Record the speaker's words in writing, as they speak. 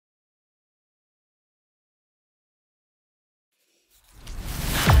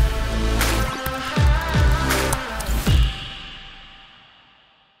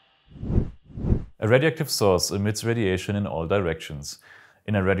A radioactive source emits radiation in all directions.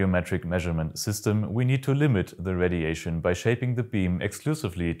 In a radiometric measurement system, we need to limit the radiation by shaping the beam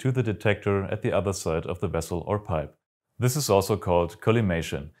exclusively to the detector at the other side of the vessel or pipe. This is also called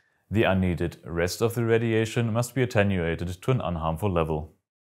collimation. The unneeded rest of the radiation must be attenuated to an unharmful level.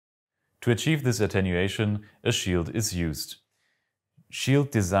 To achieve this attenuation, a shield is used. Shield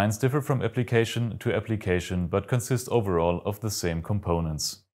designs differ from application to application but consist overall of the same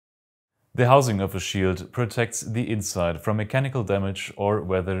components. The housing of a shield protects the inside from mechanical damage or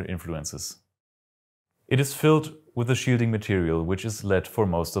weather influences. It is filled with a shielding material which is lead for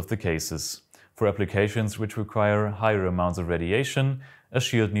most of the cases. For applications which require higher amounts of radiation, a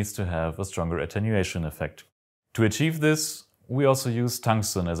shield needs to have a stronger attenuation effect. To achieve this, we also use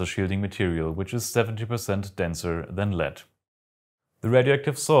tungsten as a shielding material, which is 70% denser than lead. The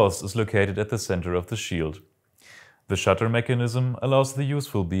radioactive source is located at the center of the shield. The shutter mechanism allows the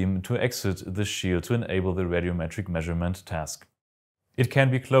useful beam to exit the shield to enable the radiometric measurement task. It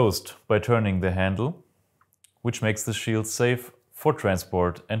can be closed by turning the handle, which makes the shield safe for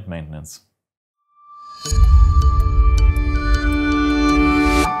transport and maintenance.